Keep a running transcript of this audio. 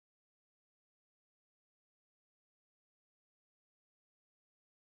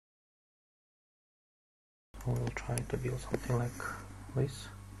we'll try to build something like this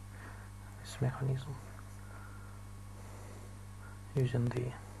mechanism using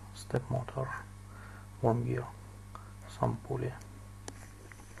the step motor, worm gear, some pulley.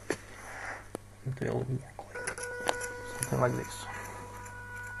 It will work like something like this.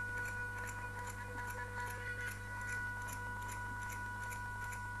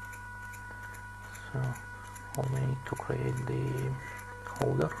 So only need to create the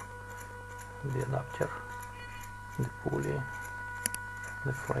holder, the adapter, the pulley,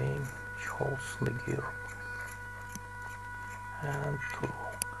 the frame which holds the gear, and to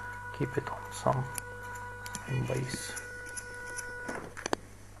keep it on some base.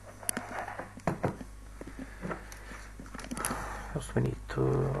 First we need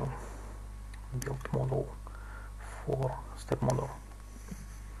to build model for step motor.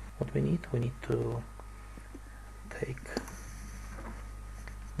 What we need to take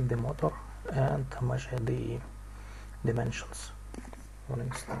the motor and measure the dimensions. For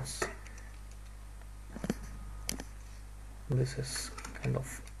instance, this is kind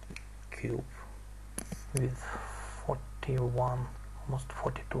of cube with 41, almost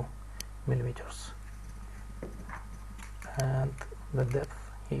 42 millimeters, and the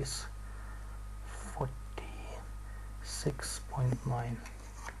depth is 46.9.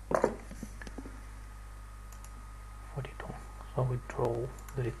 42. So we draw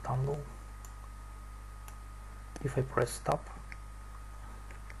the rectangle. If I press stop,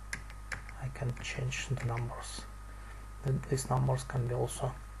 I can change the numbers. These numbers can be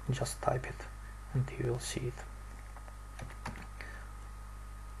also just type it and you will see it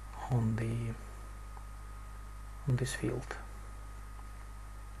on this field.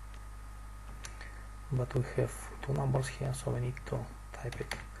 But we have two numbers here, so we need to type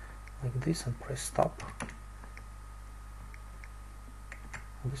it like this and press stop.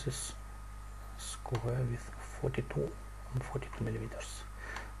 This is square with 42 and 42 millimeters.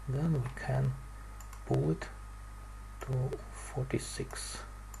 Then we can pull it to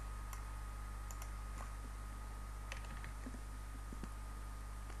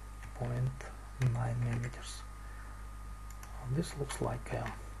 46.9 millimeters. This looks like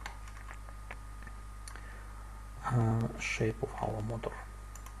a shape of our motor,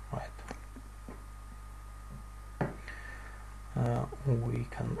 right? We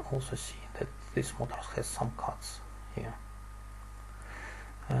can also see that this motor has some cuts here,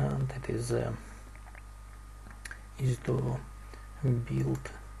 and it is easy to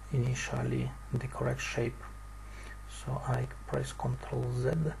build initially the correct shape. So I press Ctrl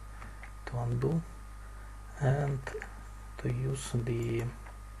Z to undo and to use the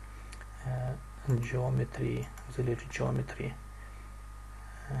geometry, auxiliary geometry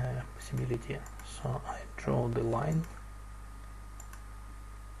possibility. So I draw the line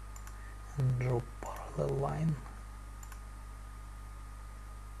and draw parallel line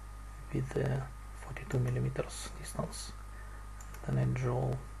with the 42 millimeters distance. Then I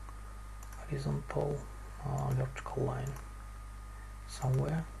draw horizontal vertical line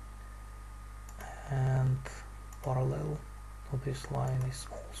somewhere, and parallel to this line is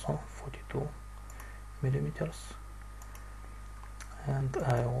also 42 millimeters. And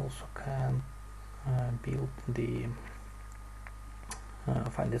I also can build the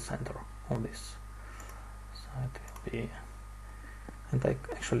find the center of this. So it will be, and I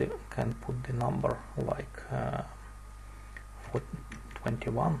actually can put the number like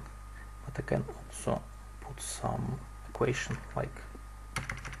 21, but I can also put some equation like,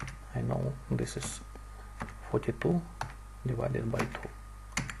 I know this is 42 divided by 2,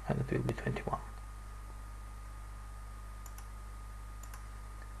 and it will be 21.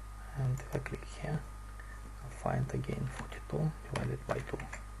 And if I click here, I'll find again 42 divided by 2, it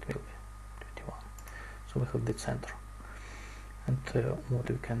will be 21. So we have the center. And what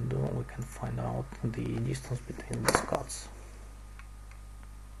we can do, we can find out the distance between these cuts.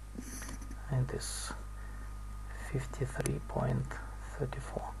 And it is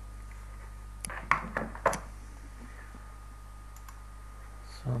 53.34.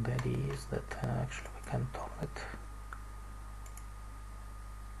 So the idea is that actually we can turn it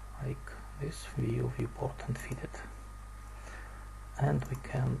like this, viewport, and feed it. And we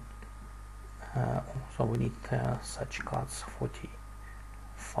can so we need such cuts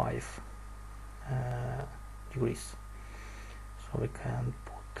 45 degrees. So we can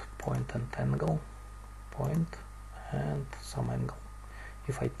put point and angle, point and some angle.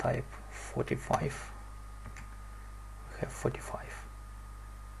 If I type 45, we have 45.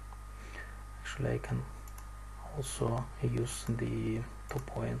 Actually I can also use the 2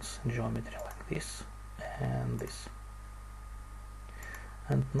 points geometry like this and this.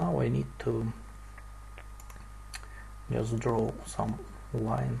 And now I need to just draw some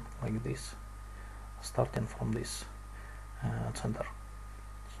line like this, starting from this center.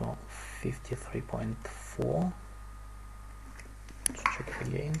 So 53.4. Let's check it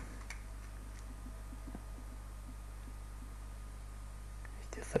again.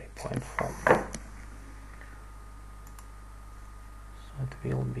 53.4. So it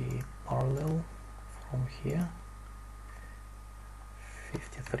will be parallel from here.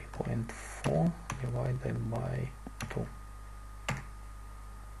 53.4 divided by 2,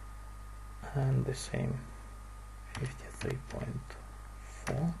 and the same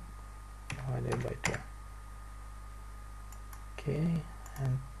 53.4 divided by 2. Okay,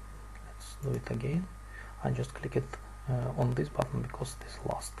 and let's do it again. I just click it on this button because this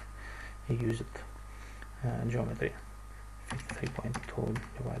last I use it geometry. 53.2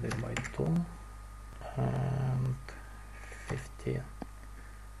 divided by 2 and 50.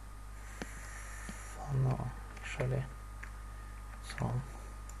 No, actually, so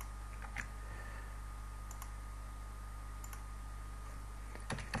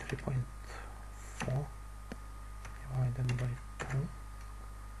 3.4 divided by 2,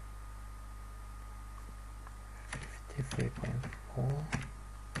 53.4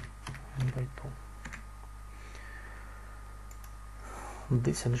 divided by 2.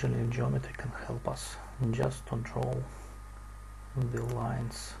 This auxiliary geometry can help us just to draw the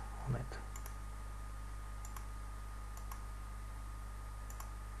lines on it.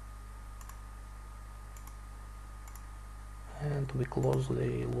 And we close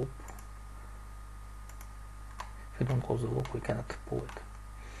the loop. If we don't close the loop, we cannot pull it.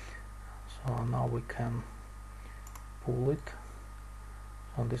 So now we can pull it.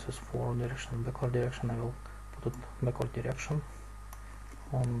 So this is forward direction, backward direction. I will put it backward direction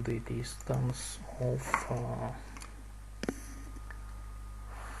on the distance of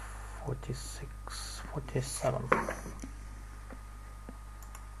 47.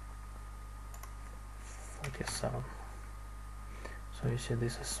 So you see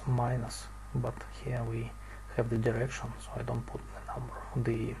this is minus, but here we have the direction, so I don't put the number,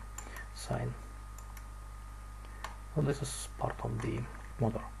 the sign. So this is part of the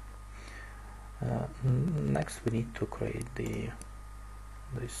model. Next we need to create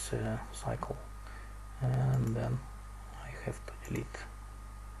this cycle, and then I have to delete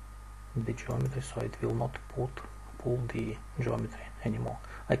the geometry, so it will not pull the geometry anymore.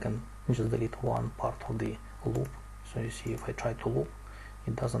 I can just delete one part of the loop. So you see, if I try to loop,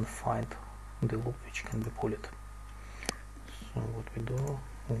 it doesn't find the loop which can be pulled. So what we do,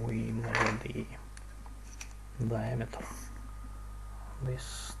 we measure the diameter.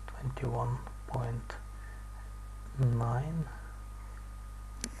 This 21.9.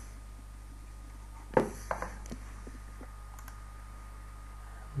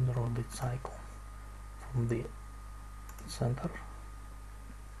 Draw the cycle from the center.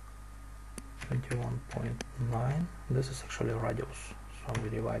 21.9. This is actually radius, so we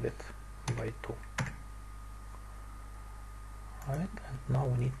divide it by 2. Right, and now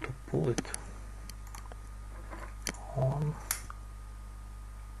we need to pull it on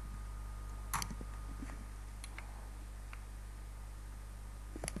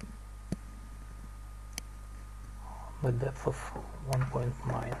the depth of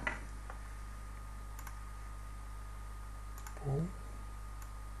 1.9. Pull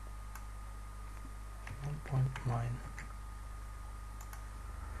 1.9.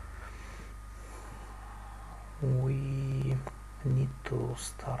 We need to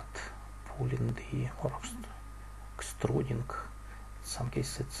start pulling or extruding. In some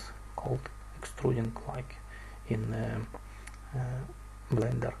cases it's called extruding, like in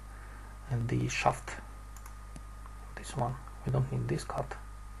Blender, and the shaft. This one, we don't need this cut,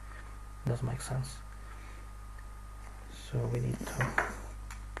 doesn't make sense. So we need to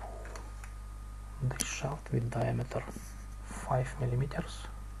pull this shaft with diameter 5 millimeters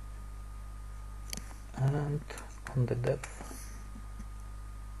and on the depth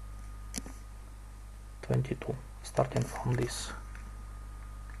 22, starting from this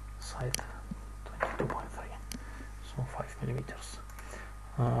side, 22.3, so 5 millimeters.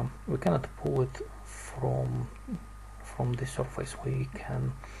 We cannot pull it from the surface. We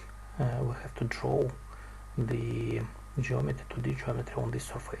have to draw the geometry to the geometry on this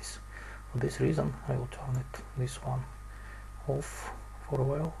surface. For this reason, I will turn this one off for a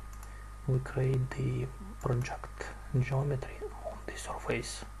while. We create the project geometry on the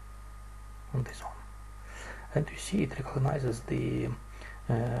surface, on this one, and you see it recognizes the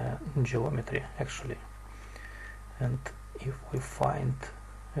geometry actually. And if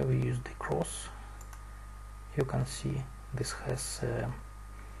we use the cross, you can see this has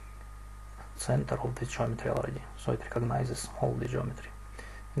center of the geometry already, so it recognizes all the geometry.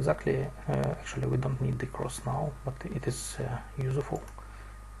 Exactly, actually we don't need the cross now, but it is useful.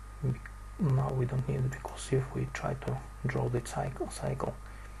 Now we don't need it, because if we try to draw the cycle,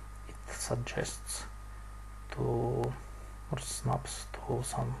 it suggests to, or snaps to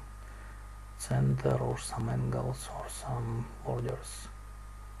some center or some angles or some borders.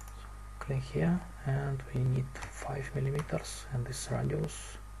 So click here, and we need 5 millimeters, and this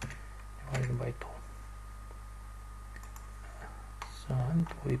radius divided by 2. So, and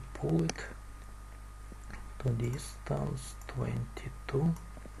we pull it to distance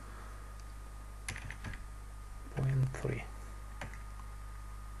 22.3.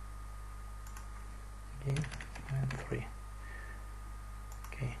 Okay, and 3.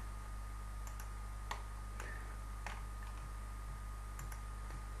 Okay.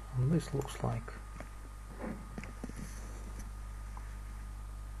 And this looks like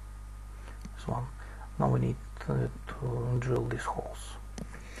this one. Now we need to drill these holes.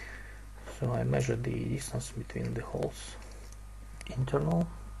 So I measure the distance between the holes. Internal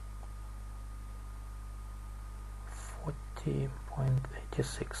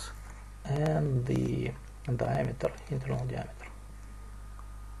 40.86, and the diameter, internal diameter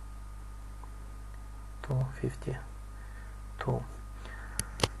 252.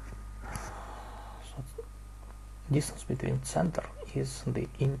 So distance between center is the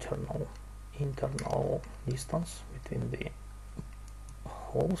internal distance between the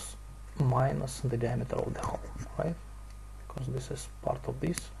holes minus the diameter of the hole, right? Because this is part of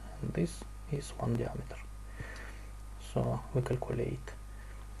this, and this is one diameter. So we calculate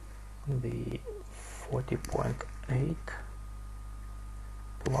the 40.8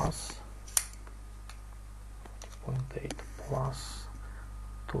 plus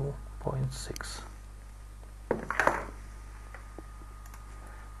 2.6.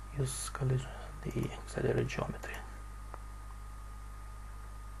 Use the auxiliary geometry.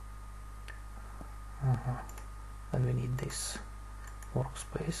 Then we need this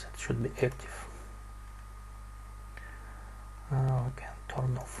workspace. It should be active. We can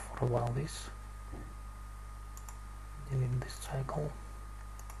turn off for a while this. Delete this cycle.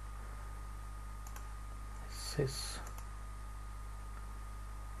 This is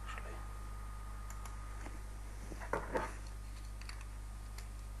actually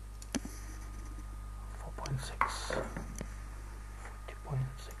 4.6,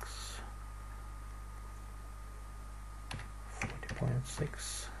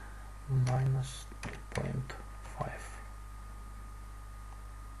 40.6 minus 2.5.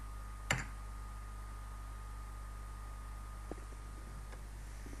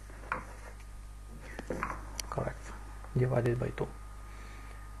 Correct. Divided by 2,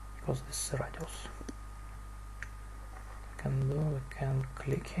 because this is the radius. We can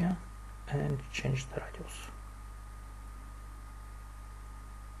click here and change the radius.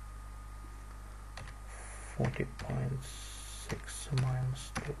 40.6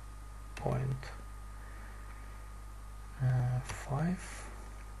 minus 2.5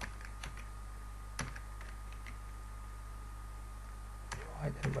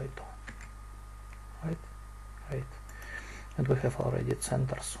 divided by 2. Right? Right. And we have already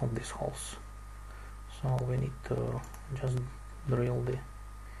centers of these holes. So we need to just draw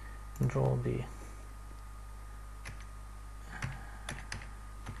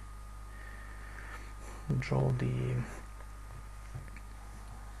the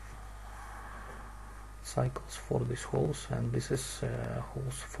cycles for these holes, and this is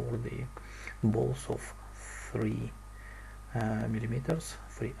holes for the balls of 3 millimeters,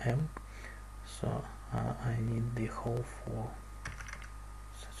 3M. So I need the hole for,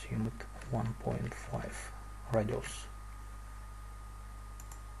 let's assume it, 1.5 radius.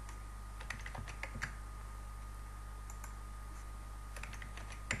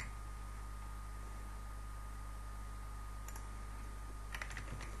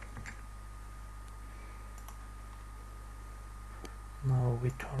 Now we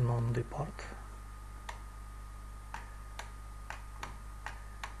turn on the part.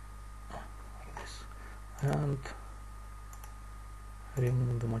 Like this. And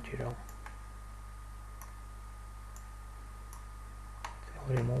remove the material.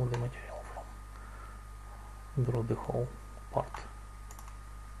 Remove the material from draw the whole part.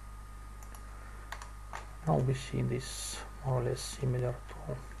 Now we see this more or less similar to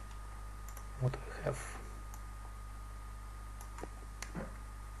what we have.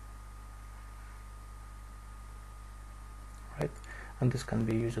 Right, and this can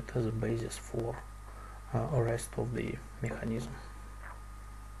be used as a basis for the rest of the mechanism.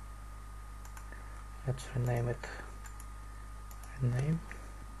 Let's rename it. Rename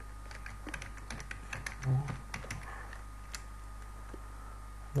I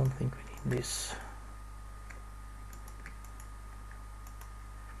don't think we need this.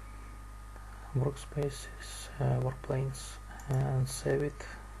 Workspaces, workplanes, and save it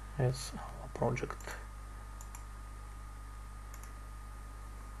as our project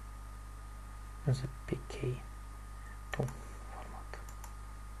as a PK.